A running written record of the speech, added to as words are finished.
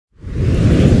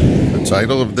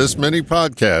title of this mini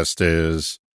podcast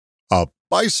is A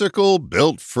Bicycle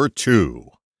Built for Two.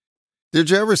 Did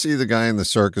you ever see the guy in the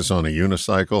circus on a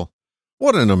unicycle?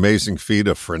 What an amazing feat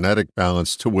of frenetic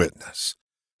balance to witness.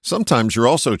 Sometimes you're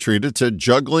also treated to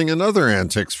juggling and other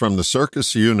antics from the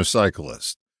circus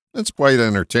unicyclist. It's quite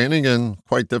entertaining and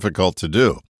quite difficult to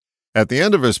do. At the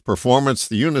end of his performance,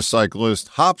 the unicyclist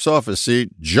hops off his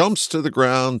seat, jumps to the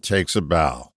ground, takes a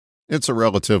bow. It's a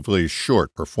relatively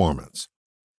short performance.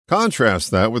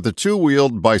 Contrast that with the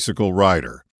two-wheeled bicycle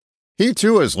rider. He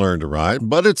too has learned to ride,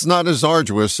 but it's not as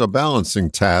arduous a balancing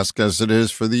task as it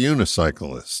is for the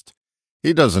unicyclist.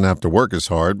 He doesn't have to work as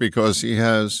hard because he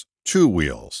has two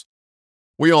wheels.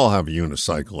 We all have a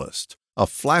unicyclist, a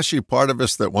flashy part of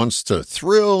us that wants to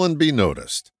thrill and be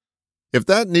noticed. If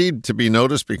that need to be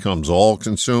noticed becomes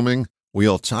all-consuming,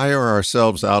 we'll tire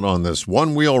ourselves out on this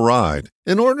one-wheel ride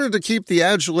in order to keep the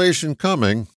adulation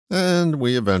coming, and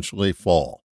we eventually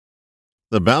fall.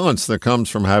 The balance that comes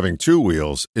from having two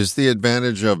wheels is the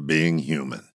advantage of being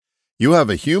human. You have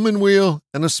a human wheel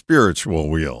and a spiritual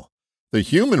wheel. The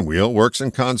human wheel works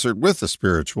in concert with the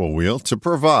spiritual wheel to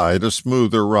provide a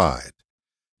smoother ride.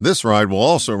 This ride will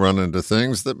also run into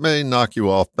things that may knock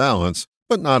you off balance,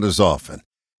 but not as often,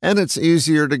 and it's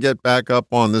easier to get back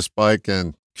up on this bike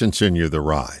and continue the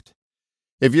ride.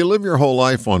 If you live your whole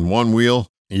life on one wheel,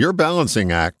 your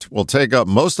balancing act will take up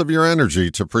most of your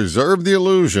energy to preserve the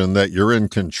illusion that you're in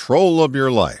control of your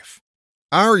life.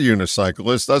 Our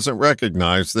unicyclist doesn't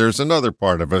recognize there's another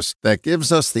part of us that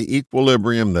gives us the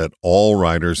equilibrium that all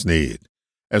riders need.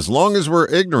 As long as we're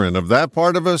ignorant of that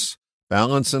part of us,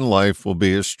 balance in life will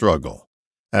be a struggle.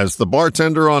 As the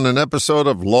bartender on an episode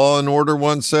of Law and Order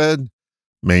once said,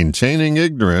 maintaining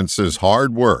ignorance is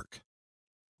hard work.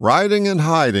 Riding and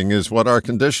hiding is what our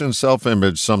conditioned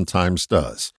self-image sometimes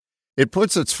does. It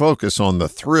puts its focus on the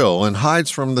thrill and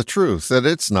hides from the truth that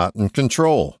it's not in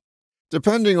control.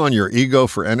 Depending on your ego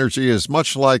for energy is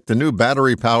much like the new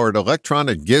battery-powered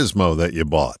electronic gizmo that you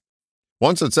bought.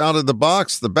 Once it's out of the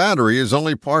box, the battery is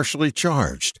only partially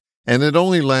charged, and it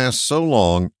only lasts so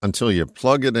long until you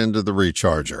plug it into the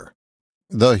recharger.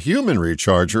 The human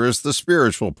recharger is the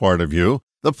spiritual part of you,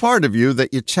 the part of you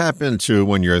that you tap into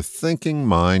when your thinking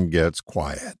mind gets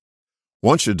quiet.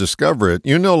 Once you discover it,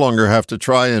 you no longer have to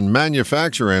try and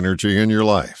manufacture energy in your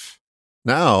life.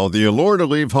 Now, the allure to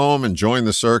leave home and join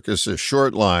the circus is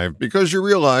short-lived because you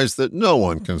realize that no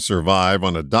one can survive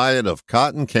on a diet of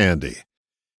cotton candy.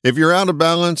 If you're out of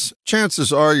balance,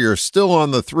 chances are you're still on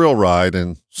the thrill ride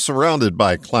and surrounded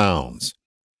by clowns.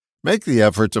 Make the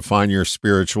effort to find your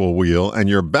spiritual wheel and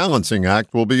your balancing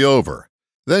act will be over.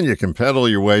 Then you can pedal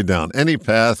your way down any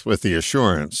path with the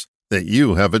assurance that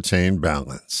you have attained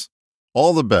balance.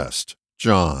 All the best,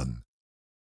 John.